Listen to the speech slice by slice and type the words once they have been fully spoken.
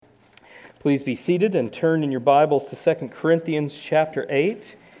Please be seated and turn in your Bibles to 2 Corinthians chapter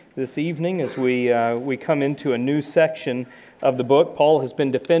 8 this evening as we come into a new section of the book. Paul has been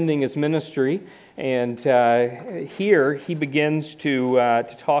defending his ministry, and here he begins to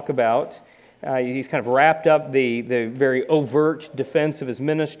talk about, he's kind of wrapped up the very overt defense of his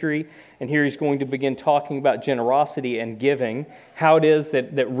ministry, and here he's going to begin talking about generosity and giving, how it is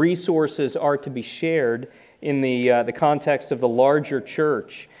that resources are to be shared in the context of the larger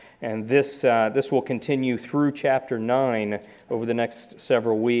church. And this will continue through chapter 9 over the next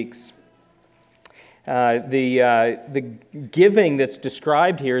several weeks. The giving that's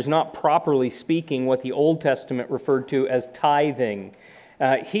described here is not properly speaking what the Old Testament referred to as tithing.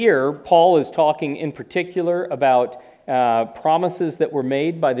 Here, Paul is talking in particular about promises that were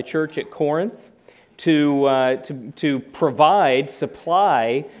made by the church at Corinth to provide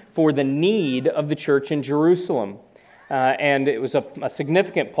supply for the need of the church in Jerusalem. And it was a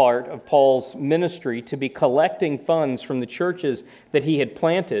significant part of Paul's ministry to be collecting funds from the churches that he had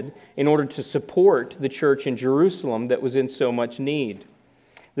planted in order to support the church in Jerusalem that was in so much need.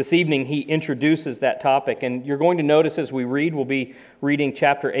 This evening he introduces that topic, and you're going to notice as we read, we'll be reading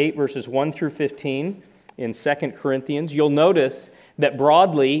chapter 8, verses 1 through 15 in 2 Corinthians. You'll notice that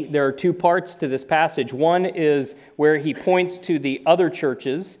broadly there are two parts to this passage. One is where he points to the other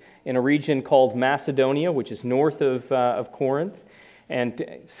churches in a region called Macedonia, which is north of Corinth, and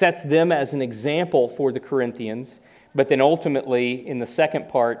sets them as an example for the Corinthians. But then ultimately, in the second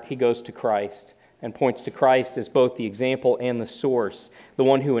part, he goes to Christ and points to Christ as both the example and the source, the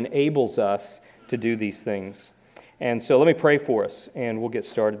one who enables us to do these things. And so let me pray for us, and we'll get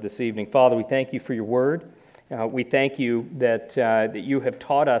started this evening. Father, we thank you for your word. We thank you that you have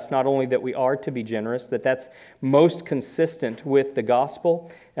taught us not only that we are to be generous, that's most consistent with the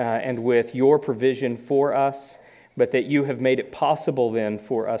gospel and with your provision for us, but that you have made it possible then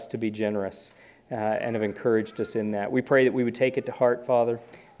for us to be generous and have encouraged us in that. We pray that we would take it to heart, Father,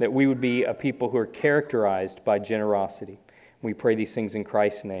 that we would be a people who are characterized by generosity. We pray these things in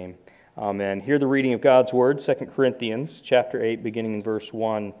Christ's name. Amen. Hear the reading of God's word, 2 Corinthians chapter 8, beginning in verse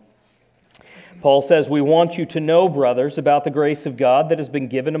 1. Paul says, "We want you to know, brothers, about the grace of God that has been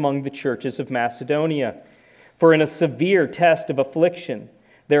given among the churches of Macedonia. For in a severe test of affliction,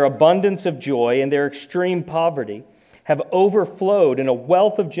 their abundance of joy and their extreme poverty have overflowed in a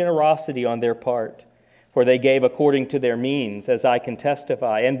wealth of generosity on their part. For they gave according to their means, as I can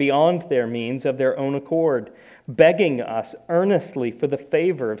testify, and beyond their means of their own accord, begging us earnestly for the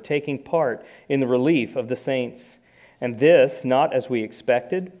favor of taking part in the relief of the saints. And this, not as we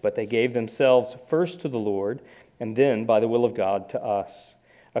expected, but they gave themselves first to the Lord, and then by the will of God to us.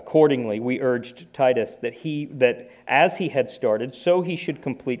 Accordingly, we urged Titus that as he had started, so he should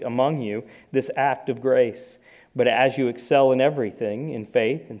complete among you this act of grace. But as you excel in everything, in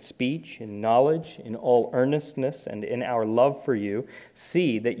faith, in speech, in knowledge, in all earnestness, and in our love for you,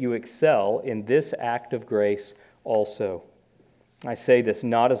 see that you excel in this act of grace also. I say this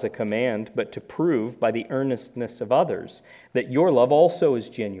not as a command, but to prove by the earnestness of others that your love also is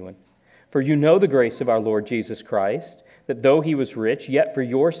genuine. For you know the grace of our Lord Jesus Christ, that though he was rich, yet for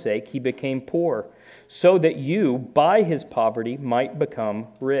your sake he became poor, so that you, by his poverty, might become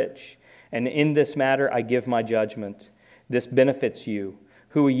rich. And in this matter I give my judgment. This benefits you,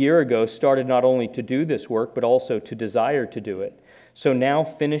 who a year ago started not only to do this work, but also to desire to do it. So now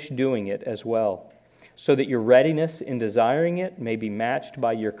finish doing it as well, so that your readiness in desiring it may be matched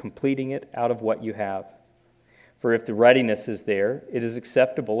by your completing it out of what you have. For if the readiness is there, it is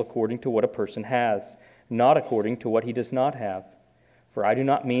acceptable according to what a person has, not according to what he does not have. For I do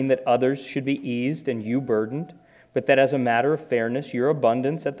not mean that others should be eased and you burdened, but that as a matter of fairness, your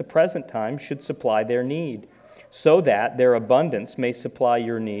abundance at the present time should supply their need, so that their abundance may supply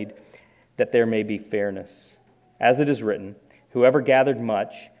your need, that there may be fairness. As it is written, whoever gathered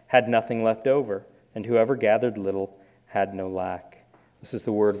much had nothing left over, and whoever gathered little had no lack." This is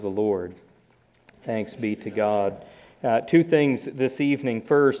the word of the Lord. Thanks be to God. Two things this evening.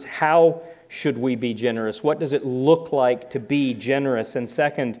 First, how should we be generous? What does it look like to be generous? And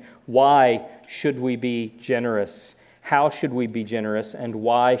second, why should we be generous? How should we be generous, and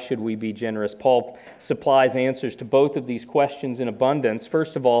why should we be generous? Paul supplies answers to both of these questions in abundance.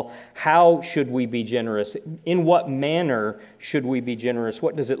 First of all, how should we be generous? In what manner should we be generous?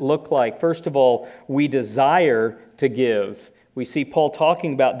 What does it look like? First of all, we desire to give. We see Paul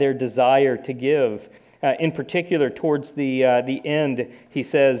talking about their desire to give. In particular, towards the end, he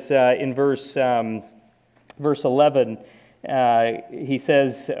says in verse 11, he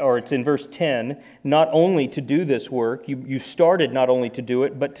says, or it's in verse 10, not only to do this work, you started not only to do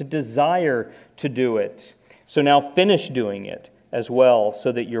it, but to desire to do it. So now finish doing it. as well,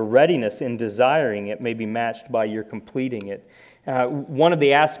 so that your readiness in desiring it may be matched by your completing it. One of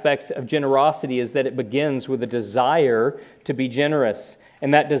the aspects of generosity is that it begins with a desire to be generous,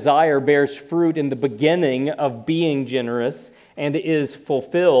 and that desire bears fruit in the beginning of being generous and is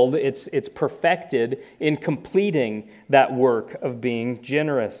fulfilled, it's perfected in completing that work of being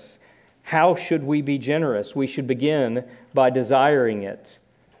generous. How should we be generous? We should begin by desiring it.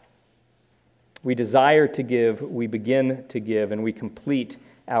 We desire to give, we begin to give, and we complete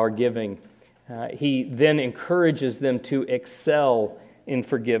our giving. He then encourages them to excel in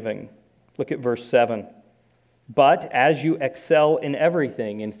forgiving. Look at verse 7. But as you excel in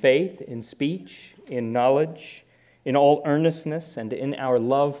everything, in faith, in speech, in knowledge, in all earnestness, and in our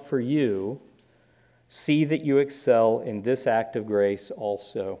love for you, see that you excel in this act of grace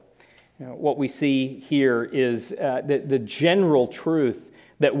also. What we see here is the general truth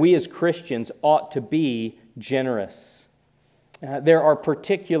that we as Christians ought to be generous. There are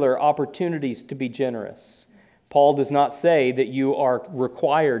particular opportunities to be generous. Paul does not say that you are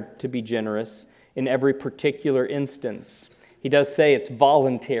required to be generous in every particular instance. He does say it's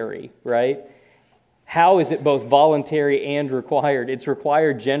voluntary, right? How is it both voluntary and required? It's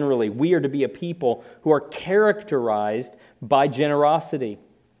required generally. We are to be a people who are characterized by generosity.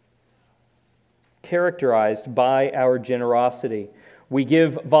 Characterized by our generosity. We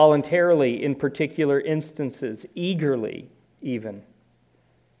give voluntarily in particular instances, eagerly even.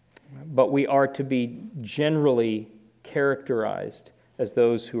 But we are to be generally characterized as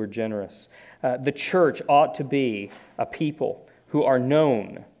those who are generous. The church ought to be a people who are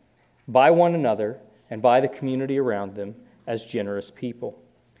known by one another and by the community around them as generous people.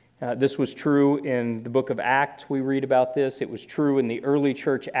 This was true in the book of Acts. We read about this. It was true in the early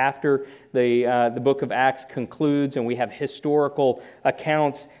church after the book of Acts concludes, and we have historical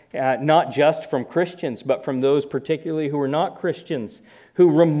accounts, not just from Christians, but from those particularly who were not Christians, who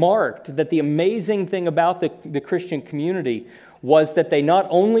remarked that the amazing thing about the Christian community was that they not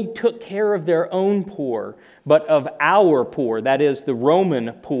only took care of their own poor, but of our poor, that is, the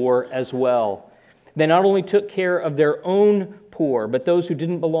Roman poor as well. They not only took care of their own poor, but those who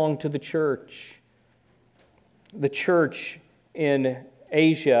didn't belong to the church. The church in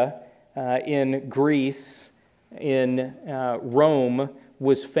Asia, in Greece, in Rome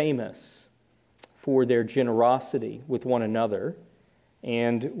was famous for their generosity with one another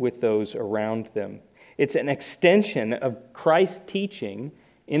and with those around them. It's an extension of Christ's teaching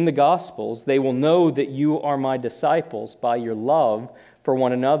in the Gospels. They will know that you are my disciples by your love for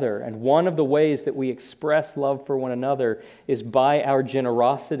one another. And one of the ways that we express love for one another is by our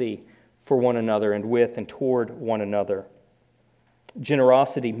generosity for one another and with and toward one another.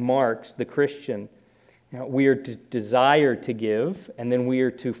 Generosity marks the Christian. We are to desire to give, and then we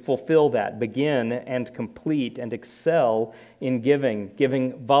are to fulfill that, begin and complete and excel in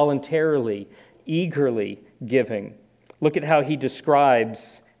giving voluntarily, eagerly giving. Look at how he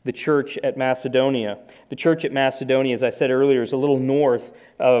describes the church at Macedonia. The church at Macedonia, as I said earlier, is a little north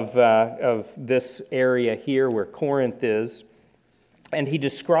of this area here where Corinth is. And he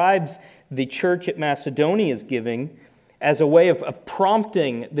describes the church at Macedonia's giving as a way of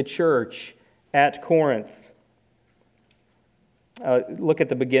prompting the church at Corinth. Look at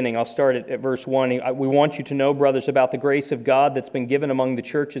the beginning. I'll start at verse 1. We want you to know, brothers, about the grace of God that's been given among the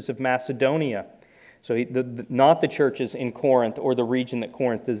churches of Macedonia. So not the churches in Corinth or the region that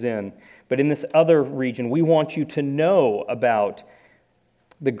Corinth is in, but in this other region, we want you to know about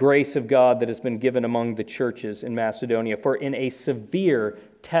the grace of God that has been given among the churches in Macedonia. For in a severe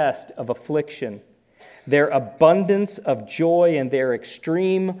test of affliction, their abundance of joy and their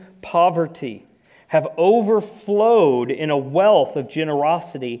extreme poverty have overflowed in a wealth of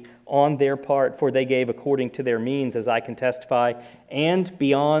generosity on their part, for they gave according to their means, as I can testify, and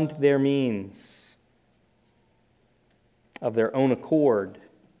beyond their means, of their own accord,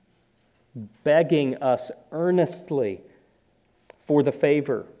 begging us earnestly for the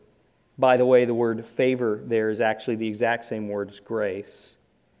favor. By the way, the word favor there is actually the exact same word as grace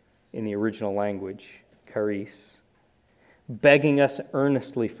in the original language, charis. Begging us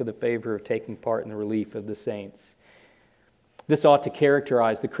earnestly for the favor of taking part in the relief of the saints. This ought to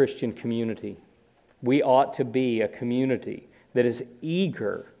characterize the Christian community. We ought to be a community that is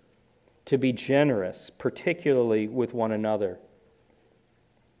eager to be generous, particularly with one another.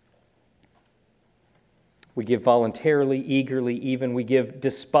 We give voluntarily, eagerly, even we give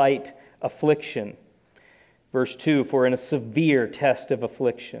despite affliction. Verse 2, for in a severe test of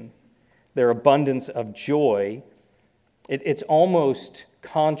affliction, their abundance of joy, it's almost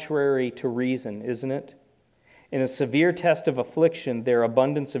contrary to reason, isn't it? In a severe test of affliction, their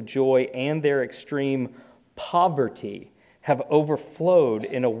abundance of joy and their extreme poverty have overflowed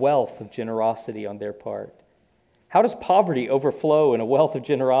in a wealth of generosity on their part. How does poverty overflow in a wealth of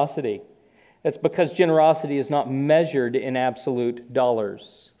generosity? It's because generosity is not measured in absolute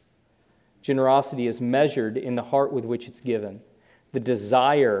dollars. Generosity is measured in the heart with which it's given, the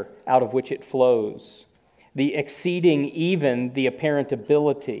desire out of which it flows, the exceeding even the apparent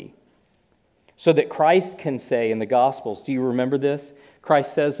ability, so that Christ can say in the Gospels, do you remember this?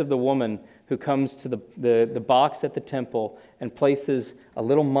 Christ says of the woman who comes to the box at the temple and places a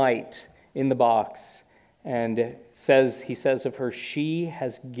little mite in the box, and he says of her, she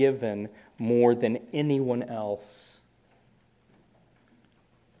has given more than anyone else.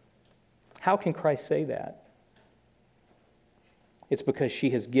 How can Christ say that? It's because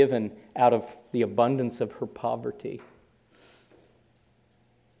she has given out of the abundance of her poverty.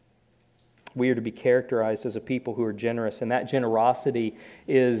 We are to be characterized as a people who are generous, and that generosity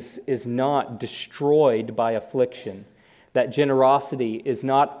is not destroyed by affliction. That generosity is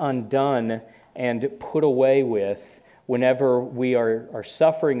not undone and put away with whenever we are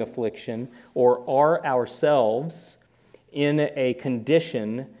suffering affliction or are ourselves in a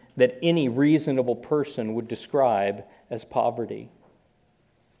condition that any reasonable person would describe as poverty.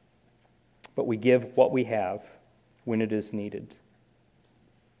 But we give what we have when it is needed.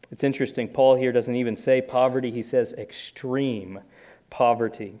 It's interesting, Paul here doesn't even say poverty, he says extreme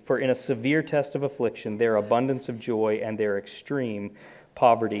poverty. For in a severe test of affliction, their abundance of joy and their extreme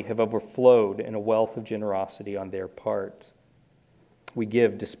poverty have overflowed in a wealth of generosity on their part. We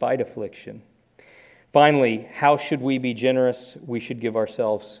give despite affliction. Finally, how should we be generous? We should give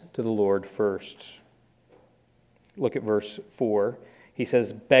ourselves to the Lord first. Look at verse 4. He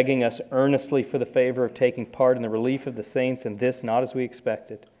says, begging us earnestly for the favor of taking part in the relief of the saints, and this not as we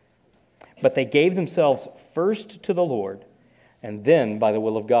expected. But they gave themselves first to the Lord, and then, by the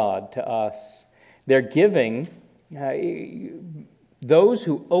will of God, to us. They're giving, those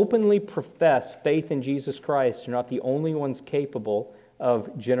who openly profess faith in Jesus Christ are not the only ones capable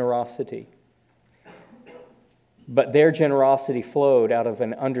of generosity. But their generosity flowed out of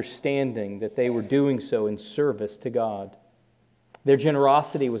an understanding that they were doing so in service to God. Their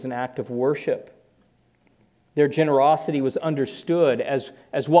generosity was an act of worship. Their generosity was understood as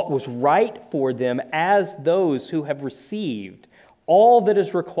what was right for them as those who have received all that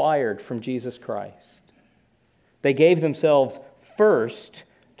is required from Jesus Christ. They gave themselves first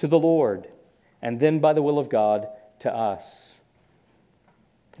to the Lord, and then by the will of God to us.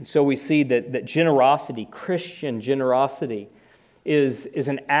 And so we see that generosity, Christian generosity, is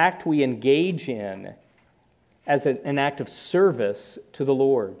an act we engage in as an act of service to the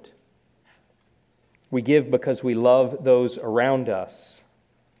Lord. We give because we love those around us,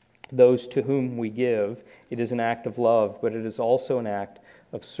 those to whom we give. It is an act of love, but it is also an act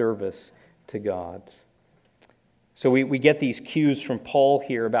of service to God. So we get these cues from Paul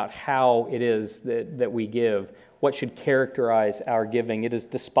here about how it is that we give, what should characterize our giving. It is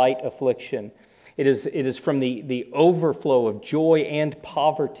despite affliction. It is from the overflow of joy and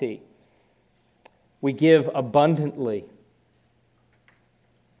poverty. We give abundantly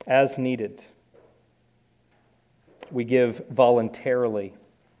as needed. We give voluntarily.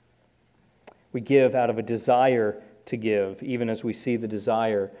 We give out of a desire to give, even as we see the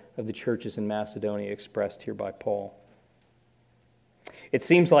desire of the churches in Macedonia expressed here by Paul. It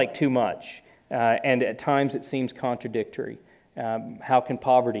seems like too much, and at times it seems contradictory. How can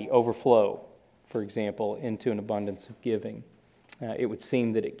poverty overflow, for example, into an abundance of giving? It would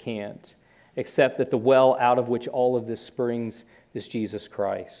seem that it can't, except that the well out of which all of this springs is Jesus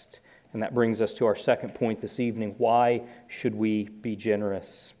Christ. And that brings us to our second point this evening. Why should we be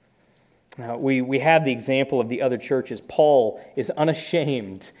generous? We have the example of the other churches. Paul is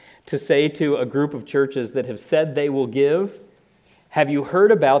unashamed to say to a group of churches that have said they will give, have you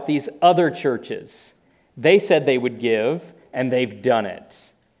heard about these other churches? They said they would give, and they've done it.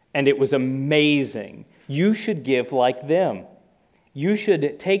 And it was amazing. You should give like them. You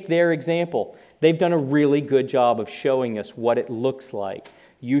should take their example. They've done a really good job of showing us what it looks like.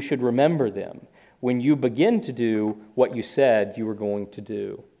 You should remember them when you begin to do what you said you were going to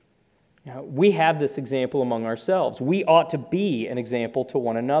do. Now, we have this example among ourselves. We ought to be an example to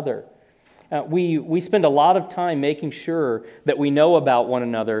one another. We spend a lot of time making sure that we know about one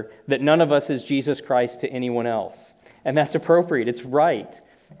another, that none of us is Jesus Christ to anyone else. And that's appropriate. It's right.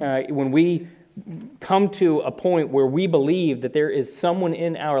 When we come to a point where we believe that there is someone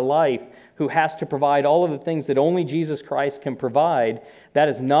in our life who has to provide all of the things that only Jesus Christ can provide, that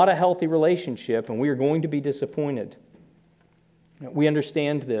is not a healthy relationship, and we are going to be disappointed. We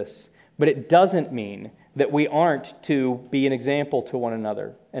understand this, but it doesn't mean that we aren't to be an example to one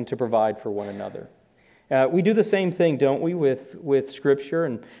another and to provide for one another. We do the same thing, don't we, with Scripture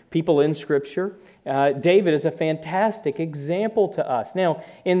and people in Scripture? David is a fantastic example to us. Now,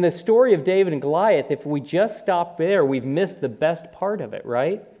 in the story of David and Goliath, if we just stop there, we've missed the best part of it,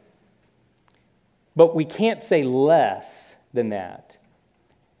 right? But we can't say less than that.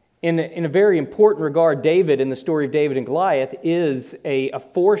 In a very important regard, David, in the story of David and Goliath, is a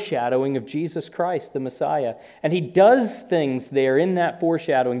foreshadowing of Jesus Christ, the Messiah. And he does things there in that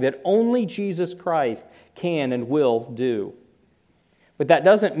foreshadowing that only Jesus Christ can and will do. But that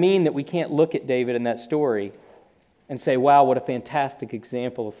doesn't mean that we can't look at David in that story and say, wow, what a fantastic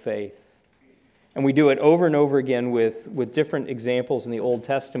example of faith. And we do it over and over again with different examples in the Old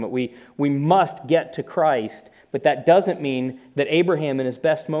Testament. We must get to Christ, but that doesn't mean that Abraham in his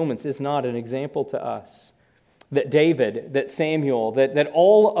best moments is not an example to us. That David, that Samuel, that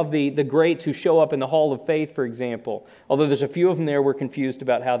all of the greats who show up in the Hall of Faith, for example, although there's a few of them there, we're confused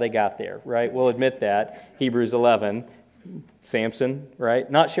about how they got there, right? We'll admit that. Hebrews 11, Samson, right?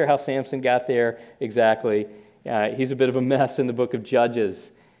 Not sure how Samson got there exactly. He's a bit of a mess in the book of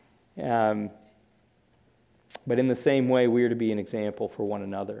Judges. But in the same way, we are to be an example for one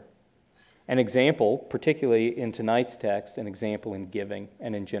another. An example, particularly in tonight's text, an example in giving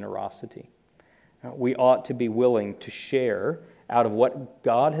and in generosity. We ought to be willing to share out of what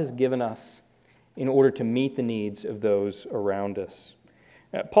God has given us in order to meet the needs of those around us.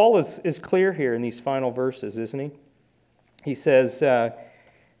 Paul is clear here in these final verses, isn't he? He says, I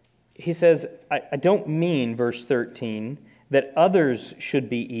don't mean, verse 13, that others should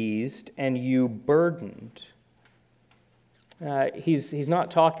be eased and you burdened. He's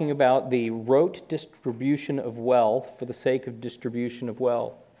not talking about the rote distribution of wealth for the sake of distribution of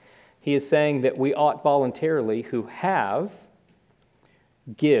wealth. He is saying that we ought voluntarily, who have,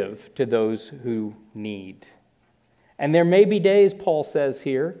 give to those who need. And there may be days, Paul says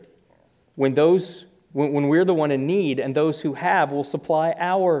here, when we're the one in need and those who have will supply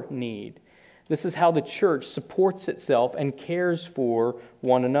our need. This is how the church supports itself and cares for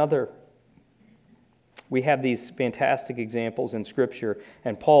one another. We have these fantastic examples in Scripture,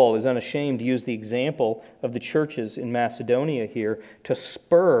 and Paul is unashamed to use the example of the churches in Macedonia here to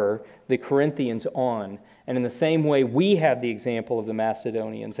spur the Corinthians on. And in the same way, we have the example of the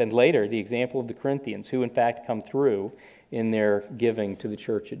Macedonians, and later the example of the Corinthians, who in fact come through in their giving to the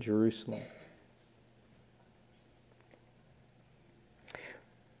church at Jerusalem.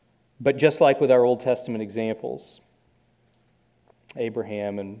 But just like with our Old Testament examples,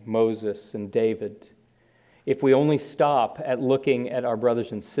 Abraham and Moses and David, if we only stop at looking at our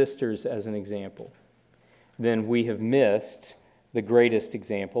brothers and sisters as an example, then we have missed the greatest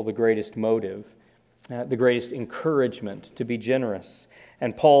example, the greatest motive, the greatest encouragement to be generous.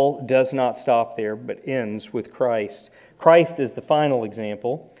 And Paul does not stop there, but ends with Christ. Christ is the final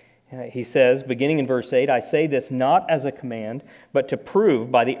example. He says, beginning in verse 8, I say this not as a command, but to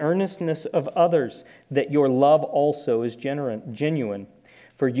prove by the earnestness of others that your love also is genuine.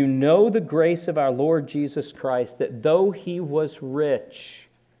 For you know the grace of our Lord Jesus Christ, that though he was rich,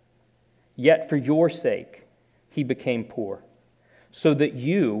 yet for your sake he became poor, so that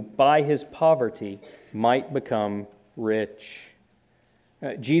you, by his poverty, might become rich.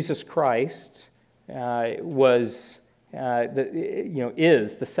 Jesus Christ is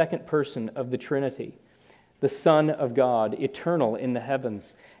the second person of the Trinity, the Son of God, eternal in the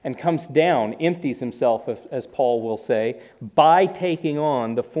heavens, and comes down, empties himself, as Paul will say, by taking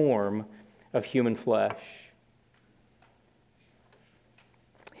on the form of human flesh.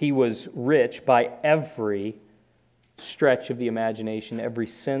 He was rich by every stretch of the imagination, every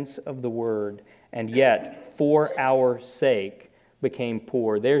sense of the word, and yet, for our sake, became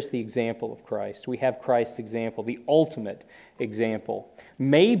poor. There's the example of Christ. We have Christ's example, the ultimate example.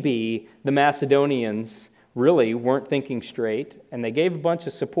 Maybe the Macedonians really weren't thinking straight, and they gave a bunch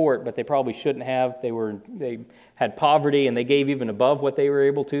of support, but they probably shouldn't have. They had poverty, and they gave even above what they were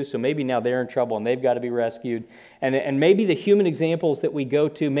able to, so maybe now they're in trouble, and they've got to be rescued. And maybe the human examples that we go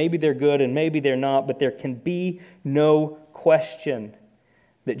to, maybe they're good, and maybe they're not, but there can be no question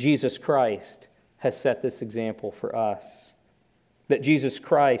that Jesus Christ has set this example for us. That Jesus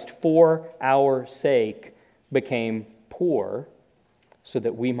Christ, for our sake, became poor so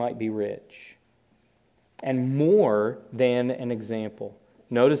that we might be rich. And more than an example.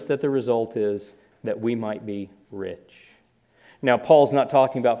 Notice that the result is that we might be rich. Now, Paul's not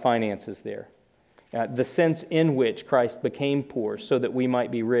talking about finances there. The sense in which Christ became poor so that we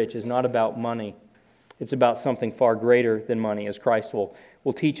might be rich is not about money. It's about something far greater than money, as Christ will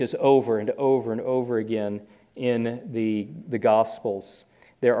teach us over and over and over again in the Gospels.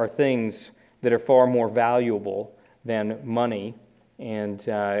 There are things that are far more valuable than money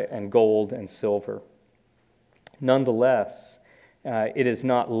and gold and silver. Nonetheless, it is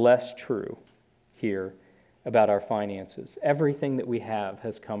not less true here about our finances. Everything that we have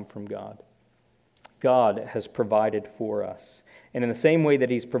has come from God. God has provided for us. And in the same way that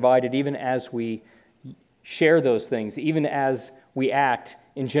He's provided, even as we share those things, even as we act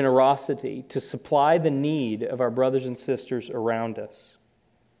in generosity to supply the need of our brothers and sisters around us,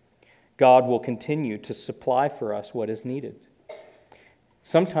 God will continue to supply for us what is needed.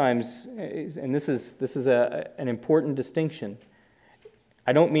 Sometimes, and this is an important distinction,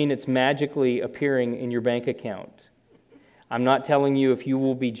 I don't mean it's magically appearing in your bank account. I'm not telling you if you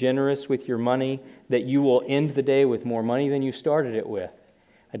will be generous with your money that you will end the day with more money than you started it with.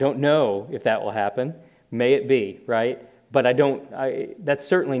 I don't know if that will happen. May it be, right? But that's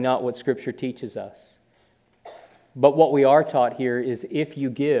certainly not what Scripture teaches us. But what we are taught here is if you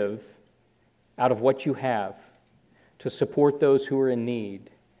give out of what you have to support those who are in need,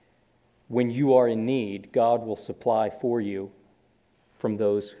 when you are in need, God will supply for you from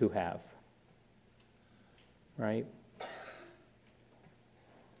those who have. Right?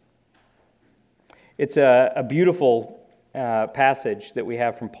 It's a beautiful passage that we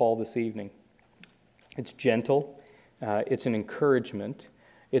have from Paul this evening. It's gentle. It's an encouragement.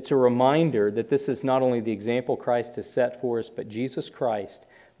 It's a reminder that this is not only the example Christ has set for us, but Jesus Christ,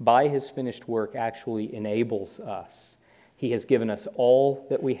 by His finished work, actually enables us. He has given us all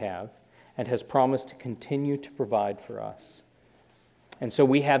that we have and has promised to continue to provide for us. And so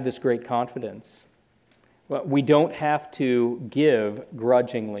we have this great confidence. We don't have to give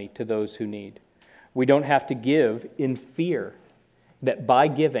grudgingly to those who need. We don't have to give in fear that by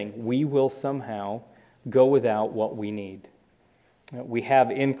giving we will somehow go without what we need. We have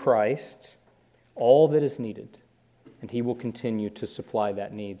in Christ all that is needed, and He will continue to supply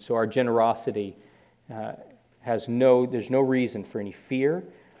that need. So our generosity there's no reason for any fear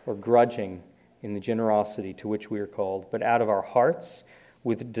or grudging in the generosity to which we are called, but out of our hearts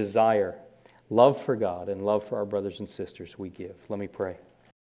with desire, love for God and love for our brothers and sisters we give. Let me pray.